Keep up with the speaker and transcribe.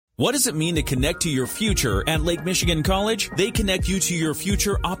What does it mean to connect to your future at Lake Michigan College? They connect you to your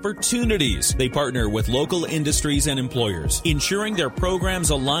future opportunities. They partner with local industries and employers, ensuring their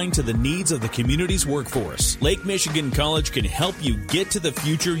programs align to the needs of the community's workforce. Lake Michigan College can help you get to the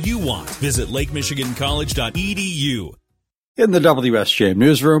future you want. Visit lakemichigancollege.edu. In the WSJM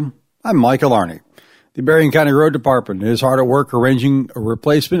newsroom, I'm Michael Arney. The Berrien County Road Department is hard at work arranging a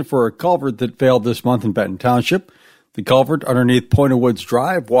replacement for a culvert that failed this month in Benton Township. The culvert underneath Point of Woods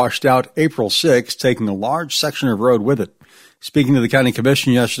Drive washed out April 6, taking a large section of road with it. Speaking to the County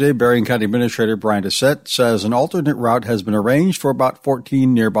Commission yesterday, Berrien County Administrator Brian Doucette says an alternate route has been arranged for about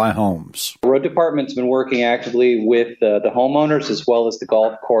 14 nearby homes. The Road Department's been working actively with the homeowners as well as the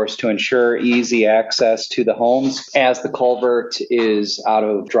golf course to ensure easy access to the homes as the culvert is out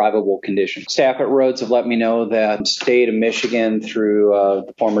of drivable condition. Staff at Roads have let me know that the state of Michigan, through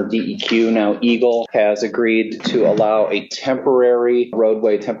the former DEQ, now Eagle, has agreed to allow a temporary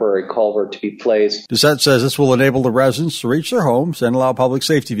roadway, temporary culvert to be placed. Doucette says this will enable the residents to reach their homes and allow public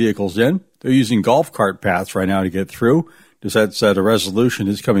safety vehicles in. They're using golf cart paths right now to get through. Doucette said a resolution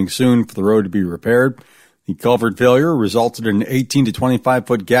is coming soon for the road to be repaired. The culvert failure resulted in an 18 to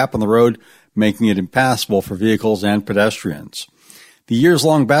 25-foot gap on the road, making it impassable for vehicles and pedestrians. The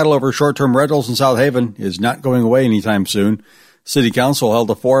years-long battle over short-term rentals in South Haven is not going away anytime soon. City Council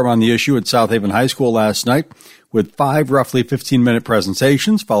held a forum on the issue at South Haven High School last night with 5 roughly 15-minute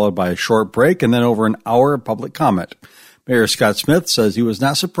presentations, followed by a short break and then over an hour of public comment. Mayor Scott Smith says he was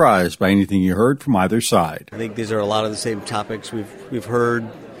not surprised by anything he heard from either side. I think these are a lot of the same topics we've heard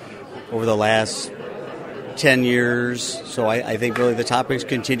over the last 10 years. So I think really the topics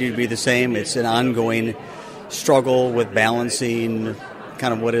continue to be the same. It's an ongoing struggle with balancing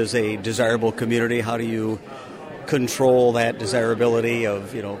kind of what is a desirable community. How do you control that desirability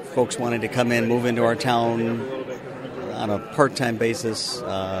of, folks wanting to come in, move into our town on a part-time basis,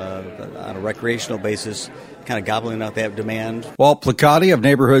 on a recreational basis, kind of gobbling out that demand. Walt Placati of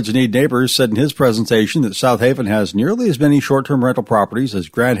Neighborhoods Need Neighbors said in his presentation that South Haven has nearly as many short-term rental properties as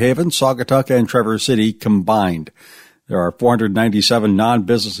Grand Haven, Saugatuck, and Traverse City combined. There are 497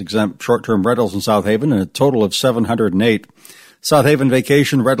 non-business exempt short-term rentals in South Haven and a total of 708. South Haven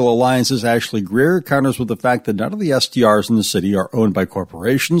Vacation Rental Alliance's Ashley Greer counters with the fact that none of the STRs in the city are owned by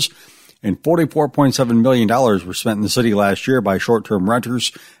corporations, and $44.7 million were spent in the city last year by short-term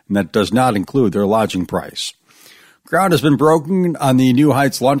renters, and that does not include their lodging price. Ground has been broken on the New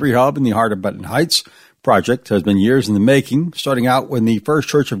Heights Laundry Hub in the heart of Benton Heights. Project has been years in the making, starting out when the First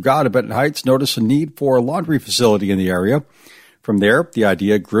Church of God of Benton Heights noticed a need for a laundry facility in the area. From there, the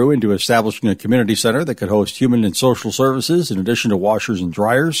idea grew into establishing a community center that could host human and social services in addition to washers and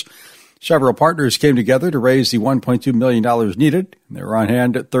dryers. Several partners came together to raise the $1.2 million needed, and they were on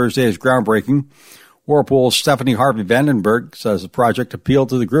hand at Thursday's groundbreaking. Whirlpool's Stephanie Harvey Vandenberg says the project appealed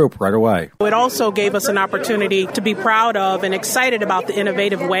to the group right away. It also gave us an opportunity to be proud of and excited about the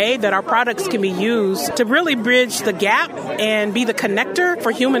innovative way that our products can be used to really bridge the gap and be the connector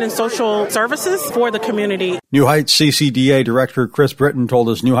for human and social services for the community. New Heights CCDA Director Chris Britton told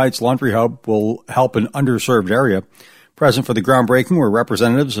us New Heights Laundry Hub will help an underserved area. Present for the groundbreaking were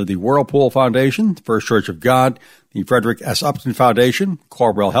representatives of the Whirlpool Foundation, the First Church of God, the Frederick S. Upton Foundation,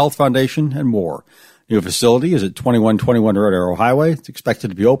 Corbell Health Foundation, and more. New facility is at 2121 Red Arrow Highway. It's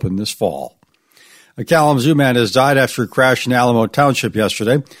expected to be open this fall. A Kalamazoo man has died after a crash in Alamo Township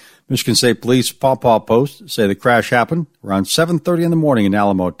yesterday. Michigan State Police Paw Post say the crash happened around 7:30 in the morning in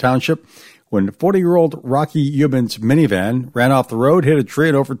Alamo Township when 40-year-old Rocky Eubanks minivan ran off the road, hit a tree,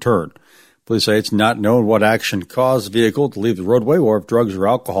 and overturned. Police say it's not known what action caused the vehicle to leave the roadway or if drugs or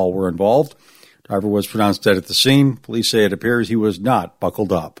alcohol were involved. Driver was pronounced dead at the scene. Police say it appears he was not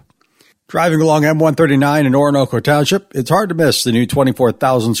buckled up. Driving along M139 in Orinoco Township, it's hard to miss the new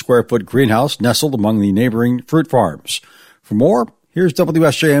 24,000-square-foot greenhouse nestled among the neighboring fruit farms. For more, here's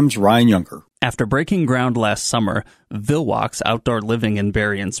WSJM's Ryan Younger. After breaking ground last summer, Vilwalks Outdoor Living in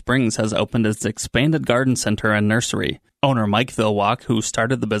Berrien Springs has opened its expanded garden center and nursery. Owner Mike Vilwalk, who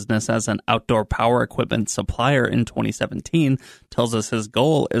started the business as an outdoor power equipment supplier in 2017, tells us his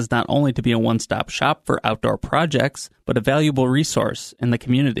goal is not only to be a one-stop shop for outdoor projects, but a valuable resource in the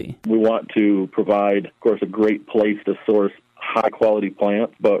community. We want to provide, of course, a great place to source high-quality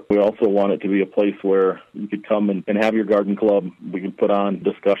plants, but we also want it to be a place where you could come and have your garden club. We can put on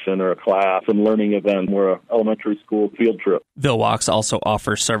discussion or a class, some learning event, or an elementary school field trip. Vilwalks also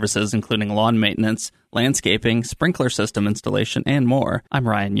offers services including lawn maintenance, landscaping, sprinkler system installation, and more. I'm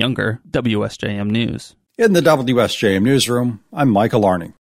Ryan Younger, WSJM News. In the WSJM Newsroom, I'm Michael Arney.